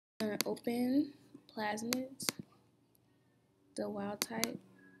Open plasmids, the wild type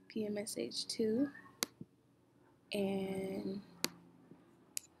PMSH2, and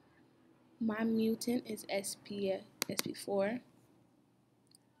my mutant is SP4.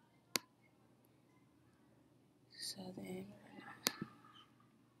 So then we're gonna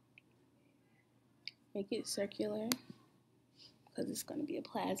make it circular because it's going to be a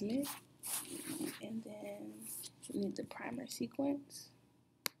plasmid. And then we need the primer sequence.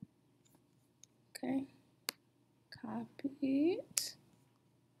 Okay, copy it.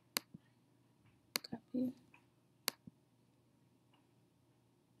 Copy.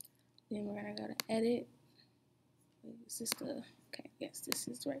 Then we're going to go to edit. Wait, is this the, okay, yes, this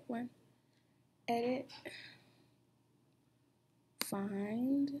is the right one. Edit.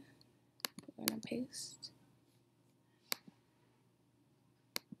 Find. We're going to paste.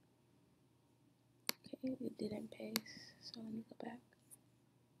 Okay, it didn't paste, so let me go back.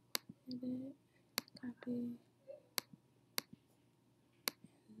 Edit, copy,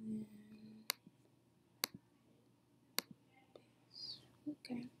 and then paste.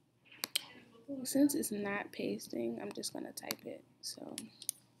 Okay. Well, since it's not pasting, I'm just gonna type it. So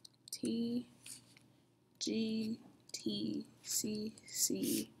T G T C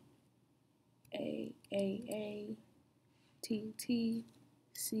C A T T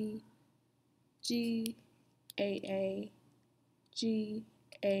C G A G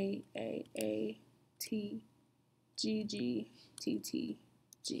A T G G T T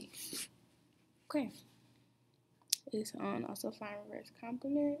G. Okay. It's on. Also find reverse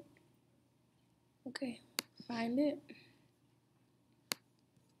complement. Okay, find it.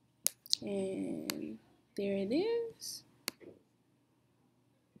 And there it is.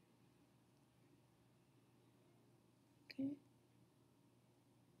 Okay.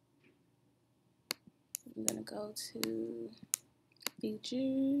 I'm gonna go to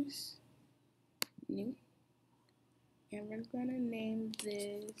features, new, and we're gonna name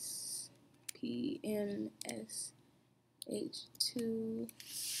this PMSH2.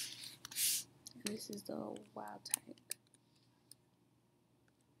 This is the wild type.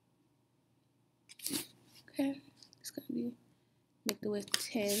 Okay, it's gonna be, make the width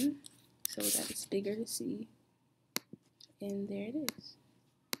 10 so that it's bigger to see. And there it is.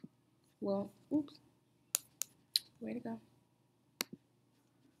 Well, oops, where'd it go?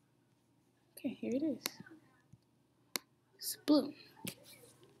 Okay, here it is. It's blue.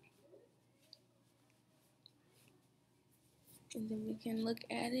 And then we can look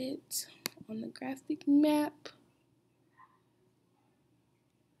at it on the graphic map.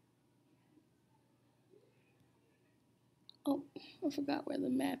 Oh, I forgot where the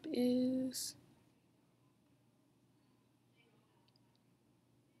map is.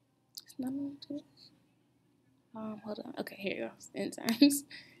 It's not on this. Hold on. Okay, here it goes. Enzymes.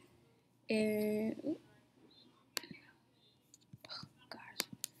 And oh gosh.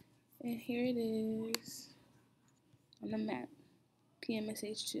 And here it is on the map.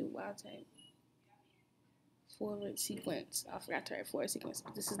 PMSH2 wild type. Forward sequence. I forgot to write forward sequence.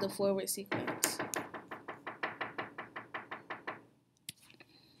 This is the forward sequence.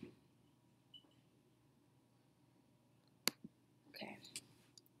 Okay.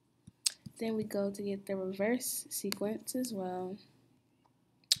 Then we go to get the reverse sequence as well.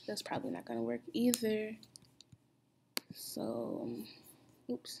 That's probably not going to work either. So,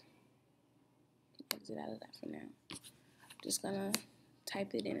 oops. Exit out of that for now. I'm just going to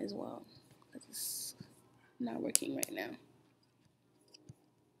type it in as well because it's not working right now.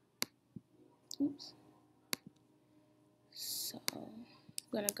 Oops. So, I'm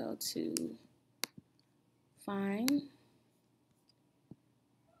going to go to find.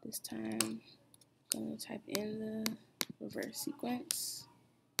 This time, I'm going to type in the reverse sequence.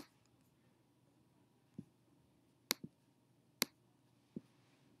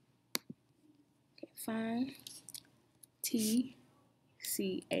 Okay, find T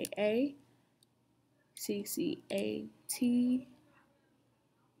C A C C A T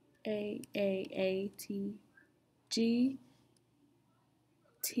A T G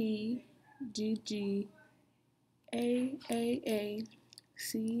T G G A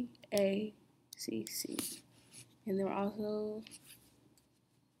C A C C. And then we're also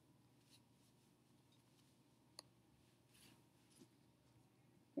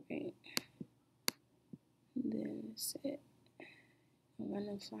right. And then set. I'm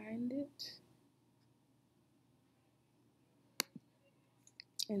gonna find it.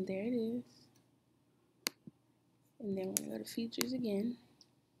 And there it is. And then we're gonna go to features again.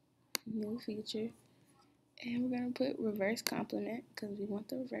 New feature. And we're gonna put reverse complement because we want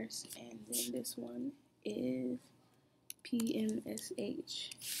the reverse. And then this one is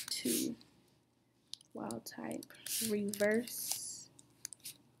PMSH2. 2 wild type reverse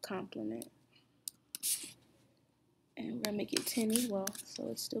complement. And we're gonna make it 10 as well,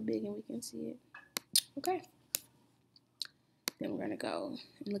 so it's still big and we can see it. Okay. Then we're gonna go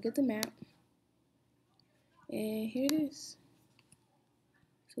and look at the map. And here it is.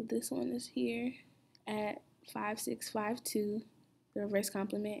 So this one is here at 5652, the reverse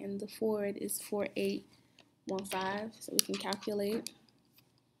complement, and the forward is 4815. So we can calculate.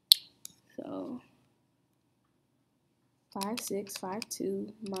 So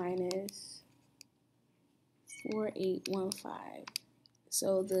 5652 minus 4815.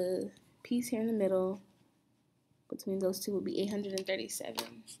 So the piece here in the middle between those two would be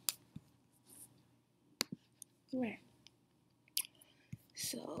 837. Right.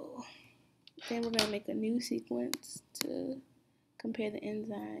 So then we're gonna make a new sequence to compare the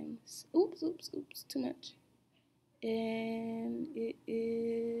enzymes. Oops, too much. And it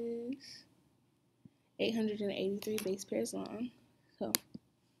is 883 base pairs long. So,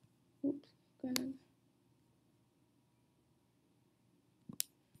 oops, gonna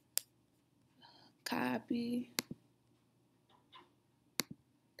copy,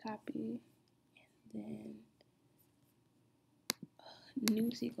 and then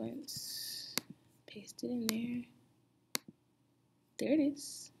new sequence, paste it in there. There it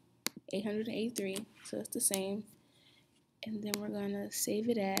is, 883, so it's the same. And then we're gonna save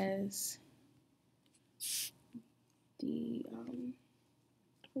it as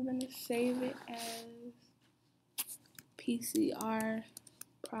we're gonna save it as PCR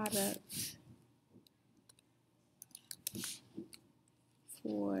product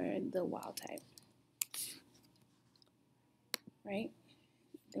for the wild type, right?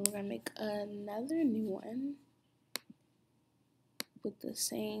 Then we're gonna make another new one with the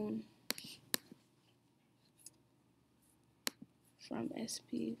same from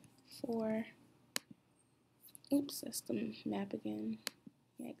SP4. Oops, that's the map again.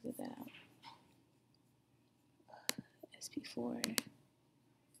 Exit that out. SP4.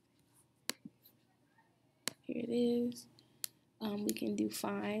 Here it is. We can do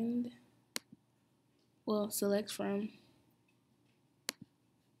find. Well, select from.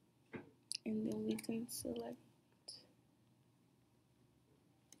 And then we can select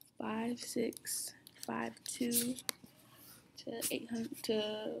 5652 to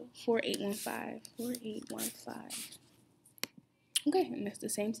 4815. 4815. Okay, and that's the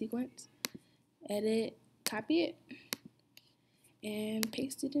same sequence. Edit, copy it, and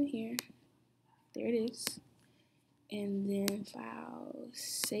paste it in here. There it is. And then file,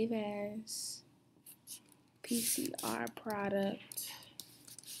 save as PCR product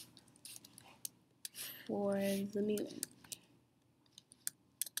for the mutant.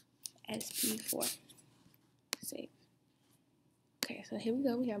 SP4. Save. Okay, so here we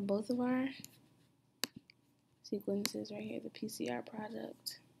go. We have both of our sequences right here, the PCR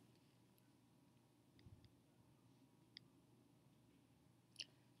product.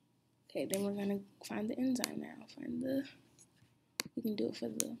 Okay, then we're gonna find the enzyme now. We can do it for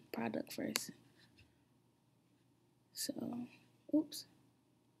the product first. So, oops.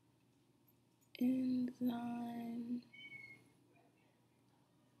 Enzyme.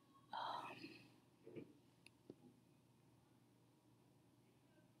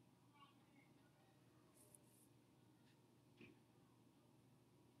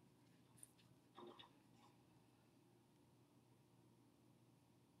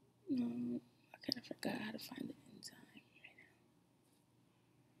 No, I kind of forgot how to find the enzyme right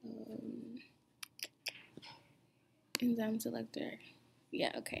now. Enzyme selector.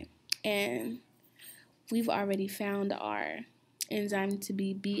 Yeah, okay. And we've already found our enzyme to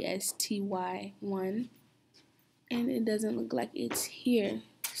be BSTY1, and it doesn't look like it's here.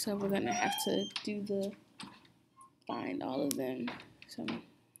 So we're gonna have to do find all of them. So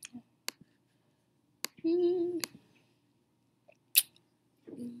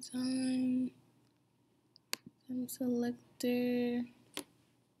enzyme selector.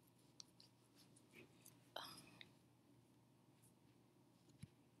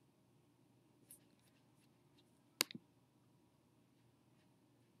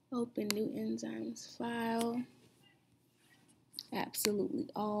 Open new enzymes file. Absolutely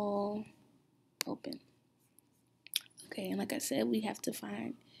all. Open. Okay, and like I said, we have to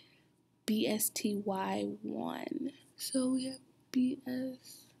find BSTY1. So we have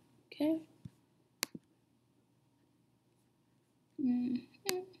BS. Okay.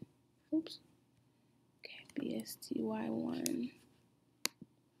 Oops. Okay, BSTY1.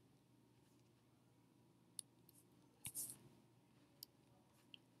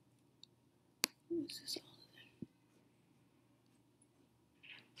 This is all of them.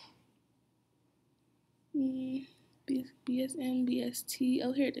 BSM, BST.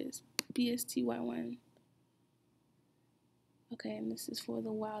 Oh, here it is. BSTY1. Okay, and this is for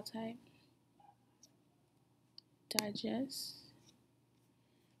the wild type. Digest.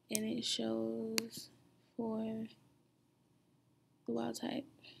 And it shows for the wild type,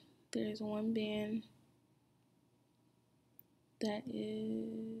 there's one band that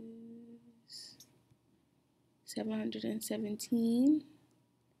is 717.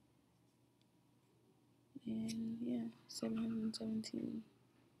 And yeah, 717.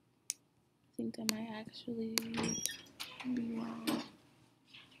 I think that might actually be wrong.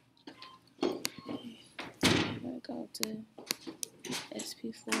 I'm gonna go to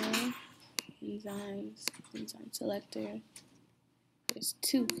SP4, enzymes, enzyme selector. There's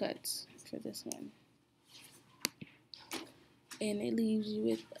 2 cuts for this one. And it leaves you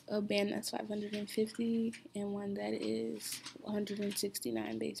with a band that's 550 and one that is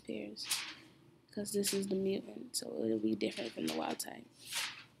 169 base pairs. Because this is the mutant, so it'll be different from the wild type.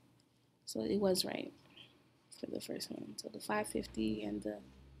 So it was right for the first one. So the 550 and the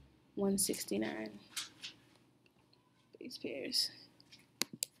 169 base pairs.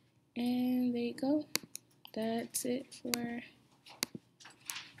 And there you go. That's it for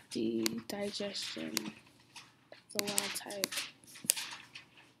the digestion, the wild type.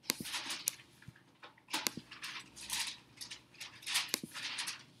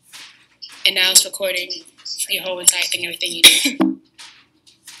 And now it's recording your whole entire thing, everything you do.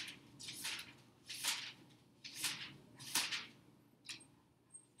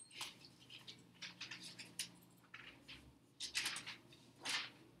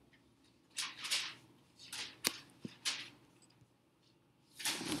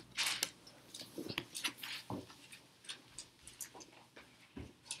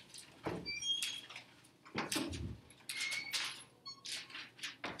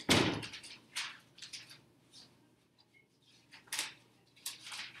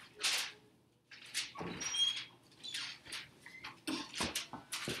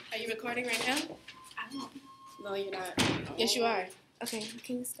 Are you recording right now? I don't. No, you're not. Yes, you are. Okay,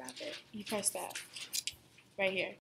 can you stop it? You press that right here.